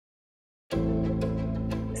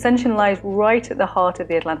Ascension lies right at the heart of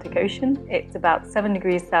the Atlantic Ocean. It's about 7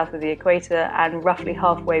 degrees south of the equator and roughly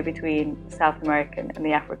halfway between the South American and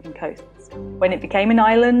the African coasts. When it became an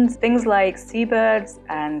island, things like seabirds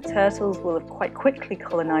and turtles will have quite quickly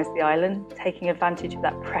colonized the island, taking advantage of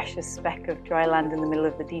that precious speck of dry land in the middle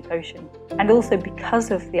of the deep ocean. And also because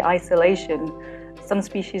of the isolation, some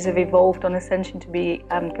species have evolved on Ascension to be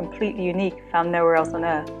completely unique, found nowhere else on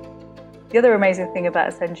Earth. The other amazing thing about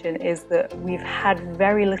Ascension is that we've had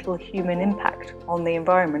very little human impact on the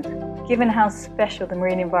environment. Given how special the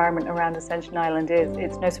marine environment around Ascension Island is,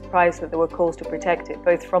 it's no surprise that there were calls to protect it,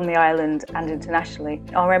 both from the island and internationally.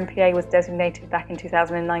 Our MPA was designated back in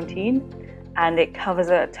 2019, and it covers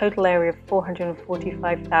a total area of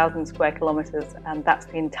 445,000 square kilometres, and that's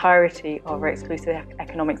the entirety of our exclusive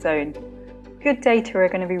economic zone. Good data are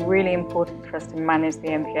going to be really important for us to manage the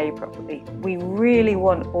MPA properly. We really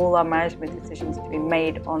want all our management decisions to be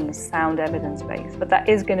made on sound evidence base, but that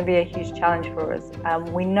is going to be a huge challenge for us.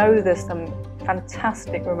 We know there's some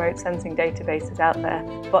fantastic remote sensing databases out there,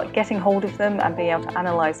 but getting hold of them and being able to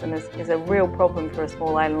analyse them is a real problem for a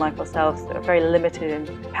small island like ourselves that are very limited in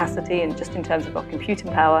capacity and just in terms of our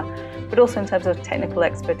computing power, but also in terms of technical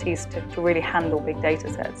expertise to really handle big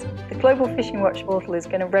data sets. The Global Fishing Watch portal is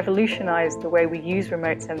going to revolutionise the way we use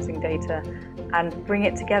remote sensing data and bring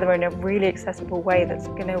it together in a really accessible way that's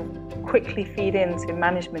going to quickly feed into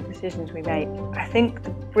management decisions we make. I think the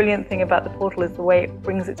brilliant thing about the portal is the way it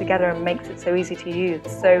brings it together and makes it so easy to use.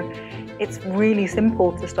 So it's really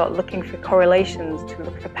simple to start looking for correlations, to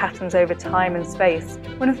look for patterns over time and space.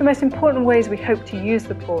 One of the most important ways we hope to use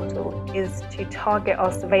the portal is to target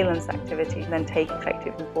our surveillance activity and then take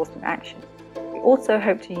effective enforcement action. We also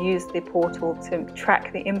hope to use the portal to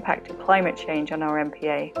track the impact of climate change on our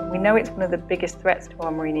MPA. We know it's one of the biggest threats to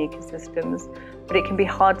our marine ecosystems, but it can be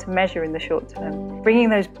hard to measure in the short term. Bringing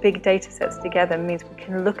those big data sets together means we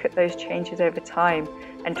can look at those changes over time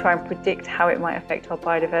and try and predict how it might affect our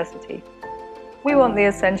biodiversity. We want the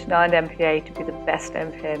Ascension Island MPA to be the best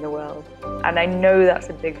MPA in the world, and I know that's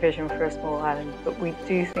a big vision for a small island, but we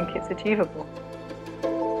do think it's achievable.